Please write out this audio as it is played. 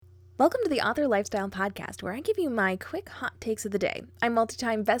Welcome to the Author Lifestyle Podcast, where I give you my quick hot takes of the day. I'm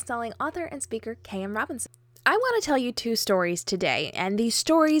multi-time best-selling author and speaker K.M. Robinson. I want to tell you two stories today, and these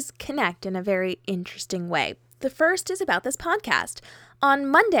stories connect in a very interesting way. The first is about this podcast. On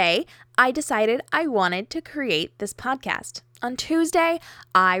Monday, I decided I wanted to create this podcast. On Tuesday,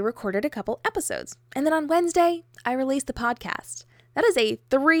 I recorded a couple episodes, and then on Wednesday, I released the podcast. That is a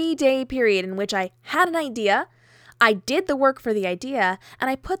 3-day period in which I had an idea, I did the work for the idea, and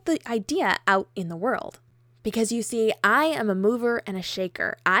I put the idea out in the world. Because you see, I am a mover and a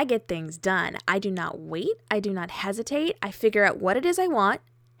shaker. I get things done. I do not wait. I do not hesitate. I figure out what it is I want,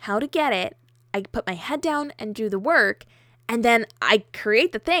 how to get it. I put my head down and do the work, and then I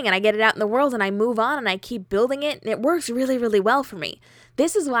create the thing and I get it out in the world and I move on and I keep building it, and it works really, really well for me.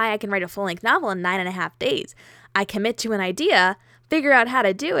 This is why I can write a full-length novel in 9.5 days. I commit to an idea, figure out how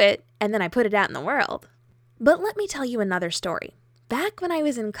to do it, and then I put it out in the world. But let me tell you another story. Back when I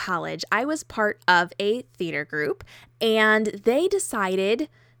was in college, I was part of a theater group, and they decided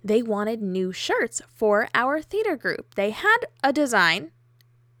they wanted new shirts for our theater group. They had a design,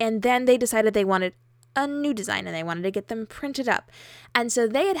 and then they decided they wanted a new design, and they wanted to get them printed up. And so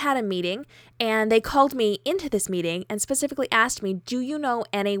they had a meeting, and they called me into this meeting and specifically asked me, do you know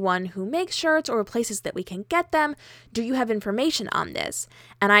anyone who makes shirts or places that we can get them? Do you have information on this?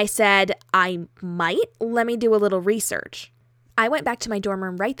 And I said, I might. Let me do a little research. I went back to my dorm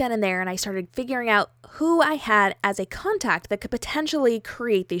room right then and there, and I started figuring out who I had as a contact that could potentially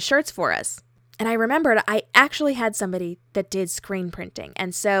create these shirts for us. And I remembered I actually had somebody that did screen printing.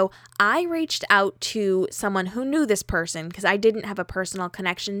 And so I reached out to someone who knew this person because I didn't have a personal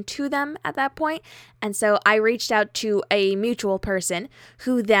connection to them at that point. And so I reached out to a mutual person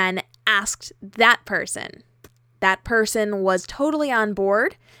who then asked that person. That person was totally on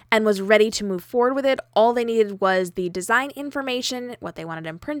board and was ready to move forward with it. All they needed was the design information, what they wanted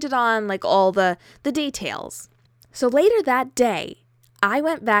them printed on, like all the details. So later that day, I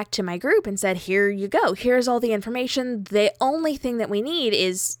went back to my group and said, here you go. Here's all the information. The only thing that we need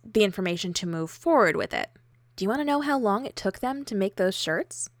is the information to move forward with it. Do you want to know how long it took them to make those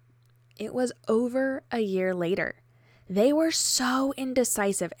shirts? It was over a year later. They were so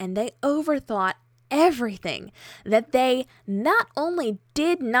indecisive and they overthought everything that they not only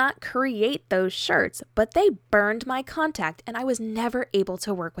did not create those shirts, but they burned my contact, and I was never able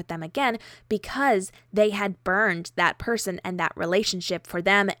to work with them again because they had burned that person and that relationship for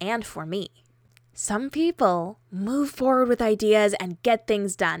them and for me. Some people move forward with ideas and get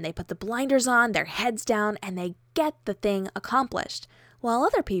things done. They put the blinders on, their heads down, and they get the thing accomplished, while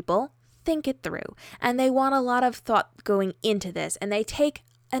other people think it through, and they want a lot of thought going into this, and they take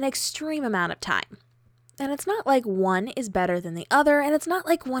an extreme amount of time. And it's not like one is better than the other, and it's not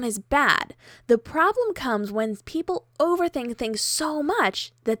like one is bad. The problem comes when people overthink things so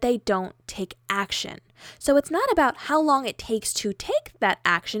much that they don't take action. So it's not about how long it takes to take that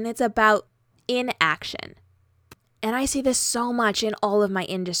action, it's about inaction. And I see this so much in all of my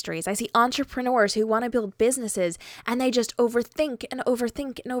industries. I see entrepreneurs who want to build businesses and they just overthink and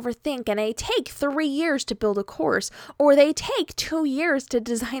overthink and overthink, and they take 3 years to build a course, or they take 2 years to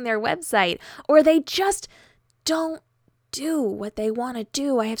design their website, or they just don't do what they want to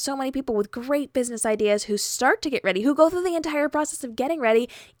do. I have so many people with great business ideas who start to get ready, who go through the entire process of getting ready,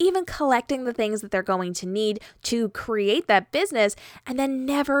 even collecting the things that they're going to need to create that business, and then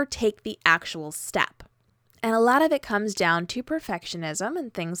never take the actual step. And a lot of it comes down to perfectionism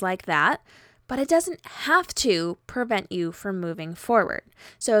and things like that, but it doesn't have to prevent you from moving forward.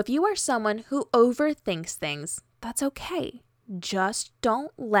 So if you are someone who overthinks things, that's okay. Just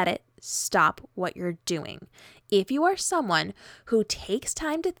don't let it stop what you're doing. If you are someone who takes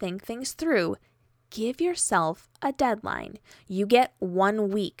time to think things through, give yourself a deadline. You get 1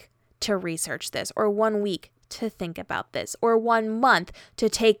 week to research this, or 1 week to think about this, or 1 month to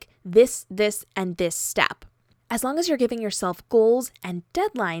take this, and this step. As long as you're giving yourself goals and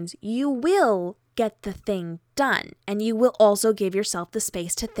deadlines, you will get the thing done. And you will also give yourself the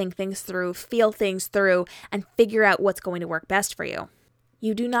space to think things through, feel things through, and figure out what's going to work best for you.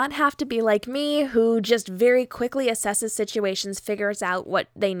 You do not have to be like me, who just very quickly assesses situations, figures out what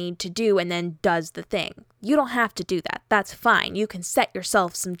they need to do, and then does the thing. You don't have to do that. That's fine. You can set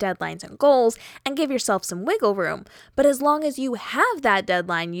yourself some deadlines and goals and give yourself some wiggle room. But as long as you have that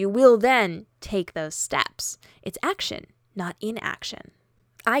deadline, you will then take those steps. It's action, not inaction.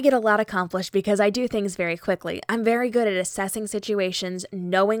 I get a lot accomplished because I do things very quickly. I'm very good at assessing situations,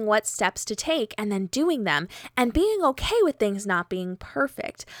 knowing what steps to take, and then doing them, and being okay with things not being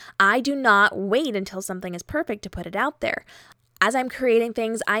perfect. I do not wait until something is perfect to put it out there. As I'm creating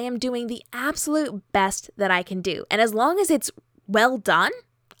things, I am doing the absolute best that I can do. And as long as it's well done,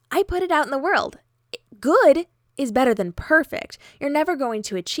 I put it out in the world. Good is better than perfect. You're never going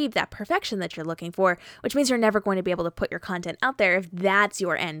to achieve that perfection that you're looking for, which means you're never going to be able to put your content out there if that's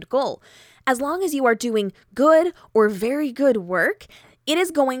your end goal. As long as you are doing good or very good work, it is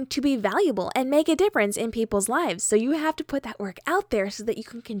going to be valuable and make a difference in people's lives. So you have to put that work out there so that you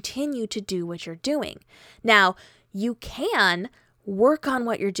can continue to do what you're doing. Now, you can work on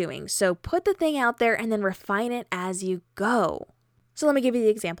what you're doing. So put the thing out there and then refine it as you go. So let me give you the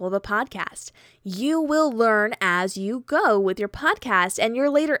example of a podcast. You will learn as you go with your podcast, and your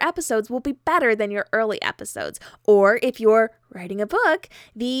later episodes will be better than your early episodes. Or if you're writing a book,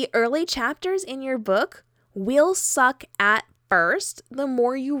 the early chapters in your book will suck at first. The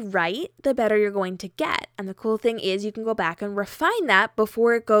more you write, the better you're going to get. And the cool thing is you can go back and refine that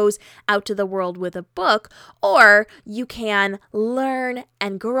before it goes out to the world with a book, or you can learn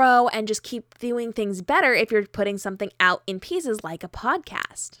and grow and just keep doing things better if you're putting something out in pieces like a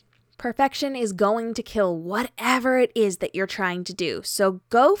podcast. Perfection is going to kill whatever it is that you're trying to do. So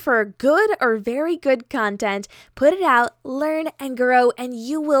go for good or very good content, put it out, learn and grow, and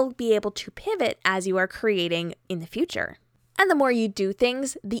you will be able to pivot as you are creating in the future. And the more you do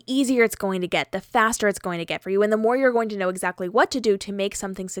things, the easier it's going to get, the faster it's going to get for you, and the more you're going to know exactly what to do to make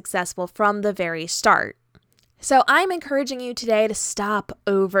something successful from the very start. So I'm encouraging you today to stop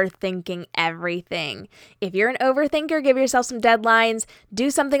overthinking everything. If you're an overthinker, give yourself some deadlines, do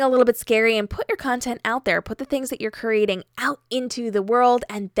something a little bit scary, and put your content out there. Put the things that you're creating out into the world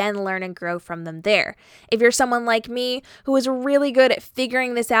and then learn and grow from them there. If you're someone like me who is really good at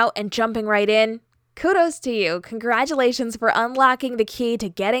figuring this out and jumping right in, kudos to you. Congratulations for unlocking the key to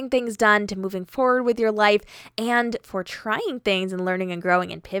getting things done, to moving forward with your life, and for trying things and learning and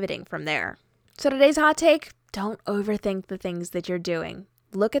growing and pivoting from there. So today's hot take: don't overthink the things that you're doing.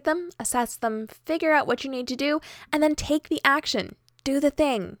 Look at them, assess them, figure out what you need to do, and then take the action. Do the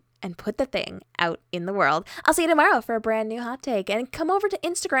thing and put the thing out in the world. I'll see you tomorrow for a brand new hot take. And come over to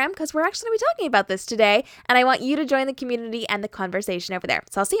Instagram because we're actually going to be talking about this today. And I want you to join the community and the conversation over there.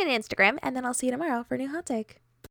 So I'll see you on Instagram, and then I'll see you tomorrow for a new hot take.